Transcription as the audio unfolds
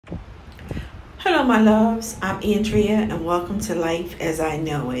Hello, my loves. I'm Andrea, and welcome to Life as I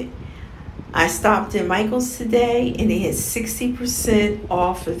Know It. I stopped in Michael's today, and they had 60%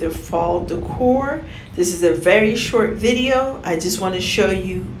 off of their fall decor. This is a very short video. I just want to show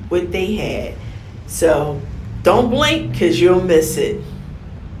you what they had. So don't blink because you'll miss it.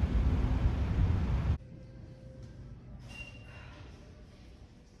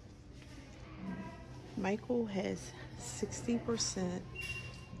 Michael has 60%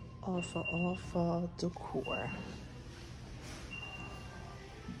 off of all fall decor.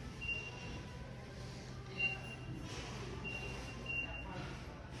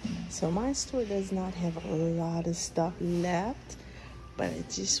 So my store does not have a lot of stuff left, but I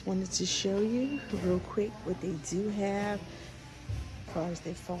just wanted to show you real quick what they do have as far as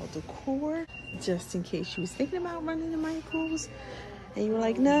their fall decor, just in case you was thinking about running to Michael's and you were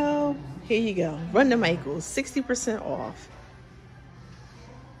like, no, here you go, run to Michael's, 60% off.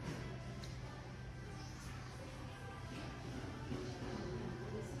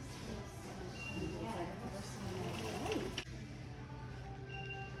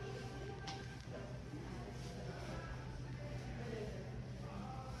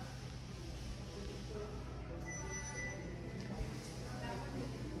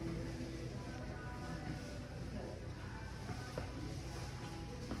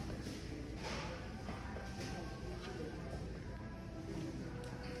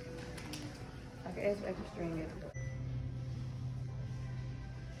 It's extra string.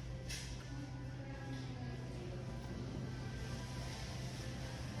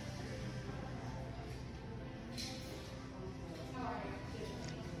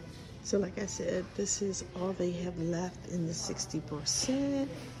 So like I said, this is all they have left in the 60%,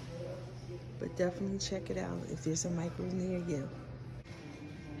 but definitely check it out if there's a Michael's near you.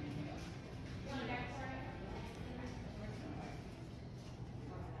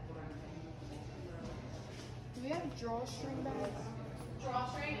 Do we have drawstring bags?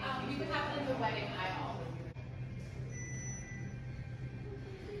 Drawstring? You can have it in the wedding aisle.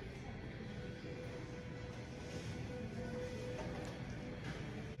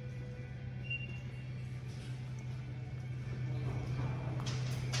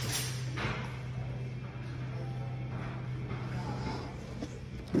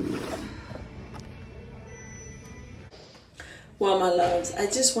 Well, my loves, I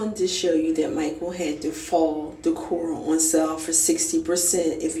just wanted to show you that Michael had the fall decor on sale for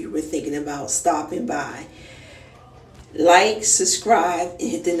 60% if you were thinking about stopping by. Like, subscribe, and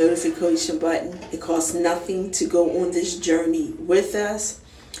hit the notification button. It costs nothing to go on this journey with us.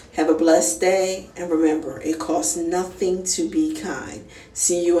 Have a blessed day, and remember, it costs nothing to be kind.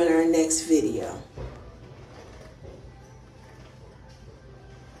 See you in our next video.